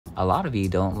A lot of you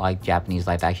don't like Japanese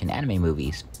live-action anime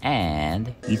movies,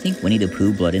 and You think Winnie the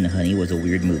Pooh Blood and Honey was a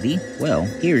weird movie? Well,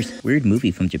 here's weird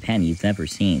movie from Japan you've never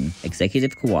seen.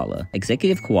 Executive Koala.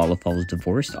 Executive Koala follows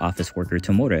divorced office worker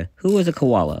Tomura, who was a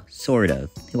koala, sort of,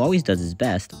 who always does his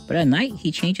best, but at night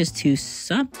he changes to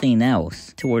something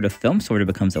else, to where the film sort of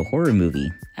becomes a horror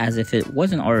movie, as if it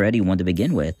wasn't already one to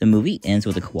begin with. The movie ends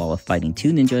with the koala fighting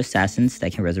two ninja assassins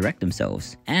that can resurrect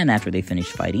themselves, and after they finish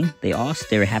fighting, they all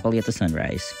stare happily at the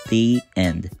sunrise. The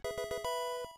end.